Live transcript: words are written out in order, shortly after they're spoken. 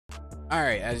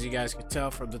Alright, as you guys can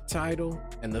tell from the title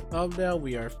and the thumbnail,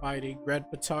 we are fighting Red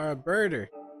Potara Burter.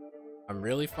 I'm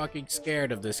really fucking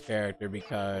scared of this character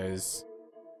because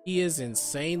he is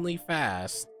insanely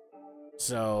fast.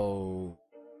 So,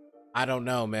 I don't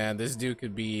know, man. This dude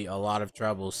could be a lot of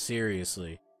trouble,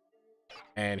 seriously.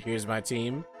 And here's my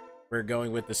team. We're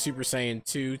going with the Super Saiyan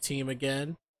 2 team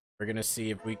again. We're gonna see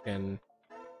if we can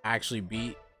actually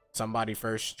beat somebody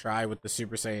first try with the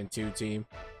Super Saiyan 2 team.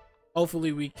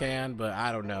 Hopefully we can, but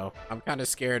I don't know. I'm kind of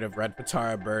scared of Red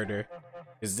Potara Burter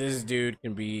because this dude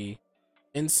can be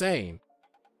insane.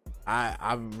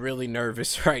 I'm really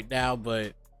nervous right now,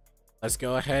 but let's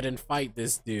go ahead and fight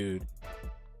this dude.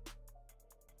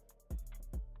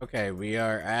 Okay, we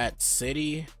are at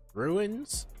City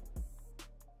Ruins.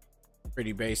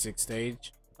 Pretty basic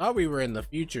stage. Thought we were in the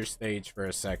future stage for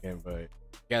a second, but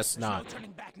guess not. No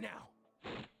turning back now.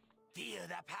 Feel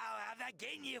the power of the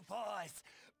Ginyu Force.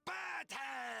 Burter!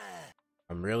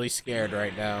 I'm really scared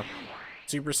right now.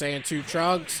 Super Saiyan 2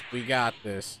 Trunks, we got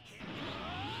this.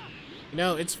 You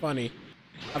know, it's funny.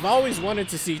 I've always wanted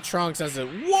to see Trunks as a...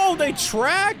 Whoa, they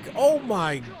track? Oh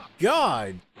my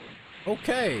god.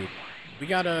 Okay. We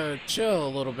gotta chill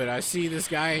a little bit. I see this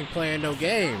guy ain't playing no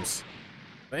games.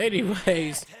 But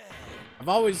anyways, I've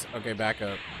always... Okay, back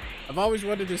up. I've always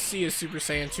wanted to see a Super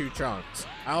Saiyan 2 Trunks.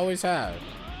 I always have.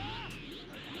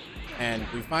 And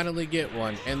we finally get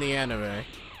one in the anime.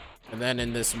 And then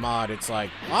in this mod, it's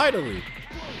like, finally!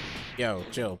 Yo,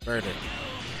 chill, Burter.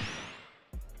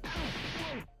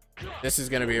 This is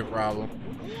gonna be a problem.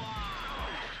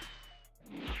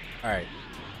 Alright.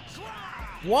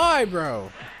 Why,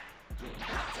 bro?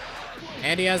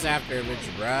 And he has after image,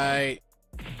 right?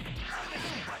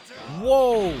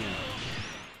 Whoa!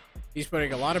 He's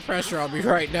putting a lot of pressure on me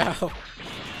right now.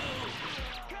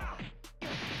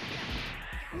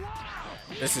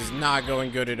 This is not going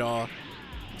good at all.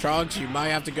 Trunks, you might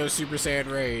have to go Super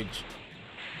Saiyan Rage.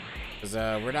 Because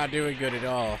we're not doing good at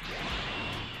all.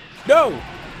 No!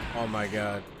 Oh my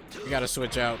god. We gotta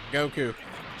switch out. Goku,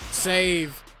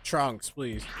 save Trunks,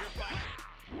 please.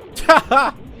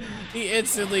 He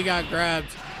instantly got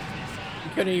grabbed. He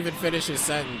couldn't even finish his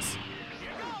sentence.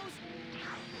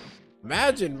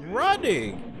 Imagine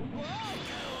running.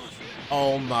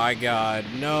 Oh my god,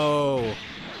 no.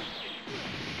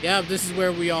 Yep, this is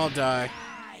where we all die.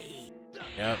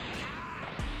 Yep.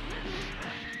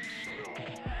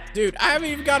 Dude, I haven't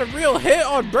even got a real hit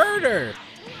on Burter.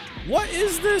 What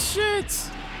is this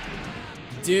shit?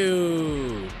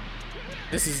 Dude.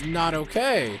 This is not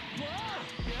okay.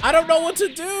 I don't know what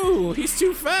to do. He's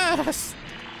too fast.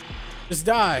 Just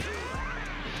die.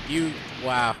 You,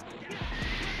 wow.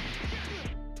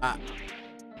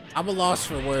 I'm a loss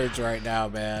for words right now,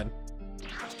 man.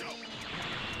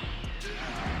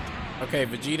 Okay,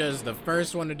 Vegeta is the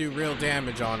first one to do real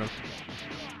damage on him.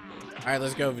 Alright,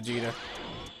 let's go, Vegeta.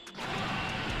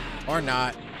 Or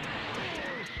not.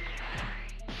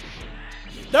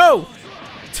 No!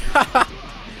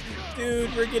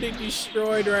 Dude, we're getting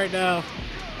destroyed right now.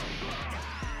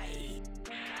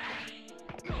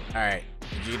 Alright,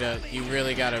 Vegeta, you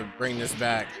really gotta bring this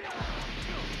back.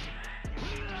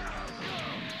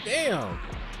 Damn!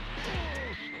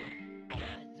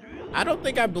 I don't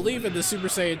think I believe in the Super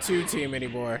Saiyan 2 team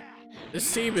anymore.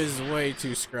 This team is way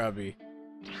too scrubby.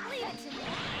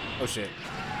 Oh shit.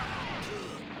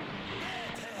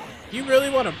 You really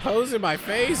want to pose in my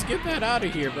face? Get that out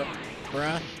of here, bro.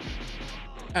 Bruh.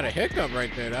 Had a hiccup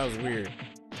right there. That was weird.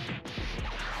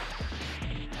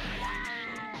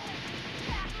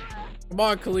 Come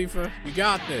on, Khalifa. You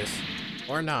got this.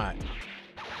 Or not.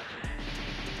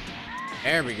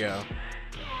 There we go.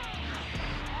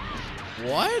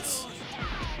 What?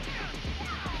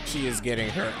 She is getting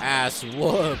her ass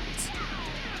whooped.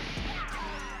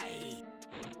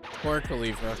 Poor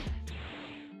Khalifa.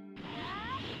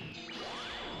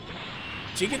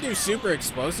 She can do super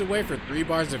explosive wave for 3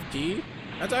 bars of ki?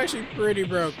 That's actually pretty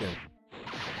broken.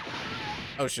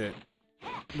 Oh shit.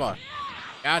 Come on.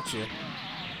 Gotcha.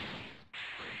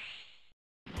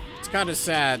 It's kind of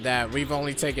sad that we've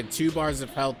only taken 2 bars of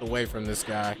health away from this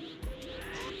guy.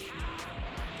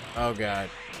 Oh god.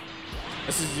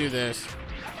 Let's just do this.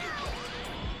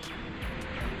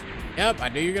 Yep, I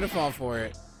knew you were gonna fall for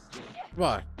it. Come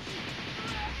on.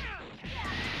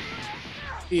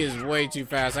 He is way too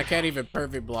fast. I can't even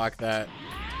perfect block that.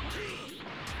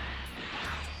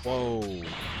 Whoa.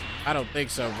 I don't think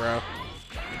so, bro.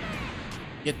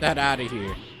 Get that out of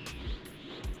here.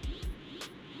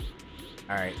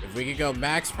 Alright, if we could go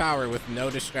max power with no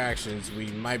distractions, we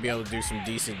might be able to do some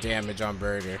decent damage on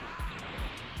Burter.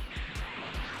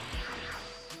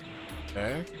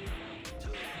 Okay.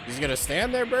 He's gonna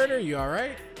stand there, Burter? You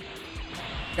alright?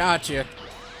 Gotcha.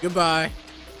 Goodbye.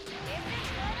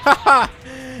 Haha!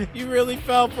 You really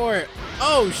fell for it.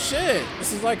 Oh shit!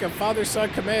 This is like a father-son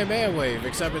Kamehameha wave,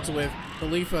 except it's with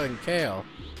Khalifa and Kale.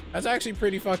 That's actually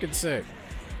pretty fucking sick.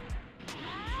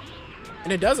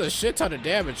 And it does a shit ton of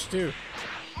damage too.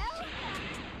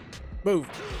 Move.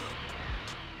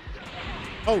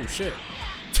 Oh shit.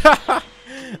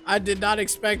 I did not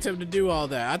expect him to do all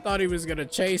that. I thought he was gonna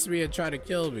chase me and try to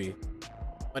kill me.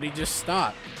 But he just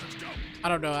stopped. I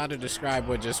don't know how to describe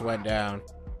what just went down.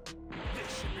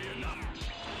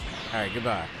 Alright,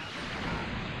 goodbye.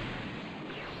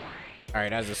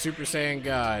 Alright, as a Super Saiyan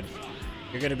God,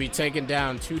 you're gonna be taken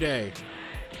down today.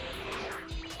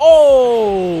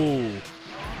 Oh!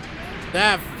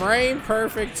 That frame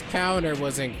perfect counter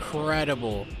was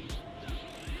incredible.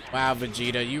 Wow,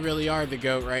 Vegeta, you really are the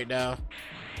GOAT right now.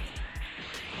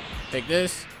 Take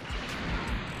this.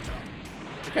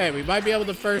 Okay, we might be able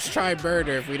to first try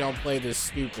Burter if we don't play this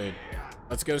stupid.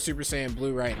 Let's go Super Saiyan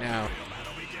Blue right now.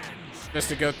 Just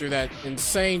to go through that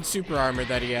insane super armor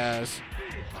that he has.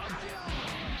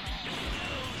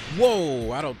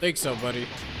 Whoa, I don't think so, buddy.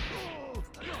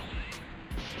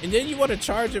 And then you want to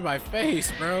charge in my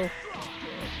face, bro.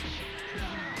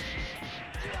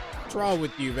 What's wrong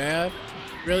with you, man?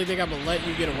 Really think I'm gonna let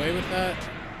you get away with that?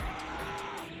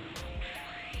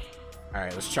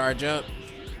 Alright, let's charge up.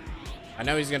 I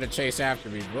know he's gonna chase after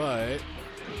me, but...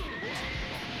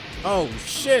 Oh,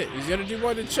 shit! He's gonna do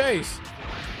more than chase!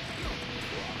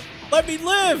 Let me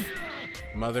live!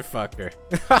 Motherfucker.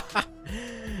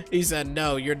 He said,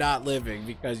 no, you're not living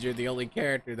because you're the only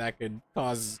character that could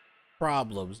cause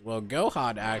problems. Well,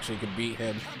 Gohan actually could beat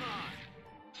him.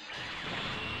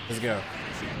 Let's go.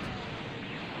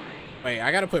 Wait,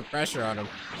 I gotta put pressure on him.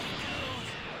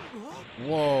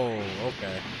 Whoa,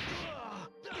 okay.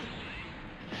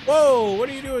 Whoa, what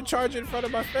are you doing charging in front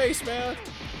of my face, man?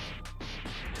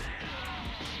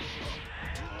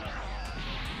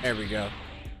 There we go.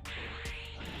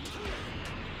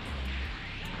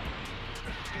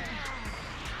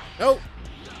 Nope.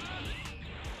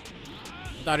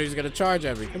 Thought he was gonna charge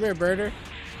at me. Come here, Burter.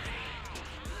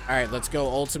 Alright, let's go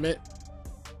ultimate.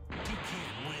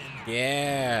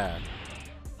 Yeah.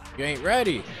 You ain't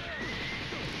ready.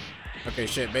 Okay,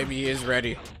 shit, maybe he is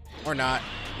ready. Or not.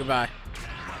 Goodbye.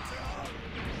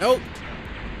 Nope.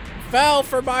 Fell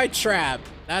for my trap.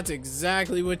 That's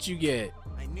exactly what you get.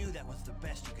 I knew that was the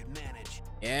best you could manage.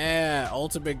 Yeah,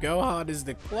 Ultimate Gohan is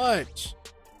the clutch.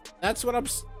 That's what I'm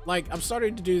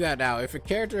starting to do that now. If a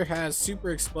character has super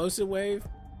explosive wave,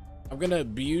 I'm gonna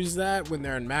abuse that when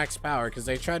they're in max power because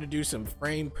they try to do some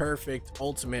frame perfect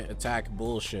ultimate attack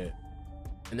bullshit.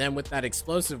 And then with that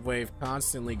explosive wave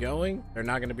constantly going, they're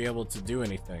not gonna be able to do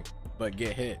anything but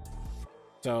get hit.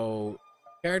 So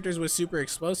characters with super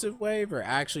explosive wave are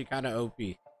actually kind of OP.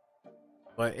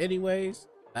 But anyways,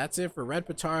 that's it for Red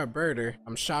Potara Burter.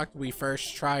 I'm shocked we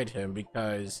first tried him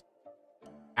because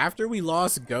after we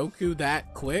lost Goku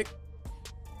that quick,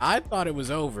 I thought it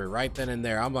was over right then and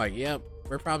there. I'm like, yep,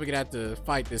 we're probably gonna have to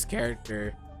fight this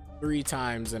character 3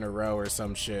 times in a row or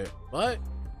some shit. But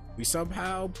we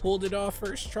somehow pulled it off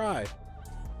first try.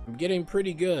 I'm getting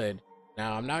pretty good.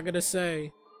 Now, I'm not gonna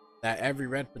say that every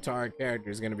Red Potara character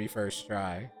is gonna be first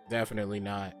try. Definitely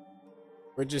not.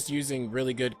 We're just using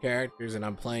really good characters and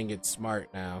I'm playing it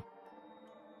smart now.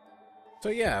 So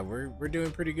yeah, we're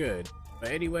doing pretty good.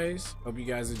 But anyways, hope you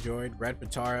guys enjoyed Red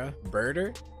Potara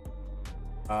Burter.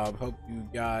 Hope you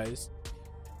guys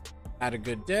had a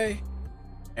good day.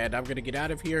 And I'm gonna get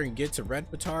out of here and get to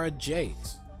Red Potara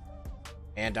Jace.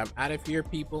 And I'm out of here,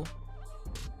 people.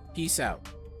 Peace out.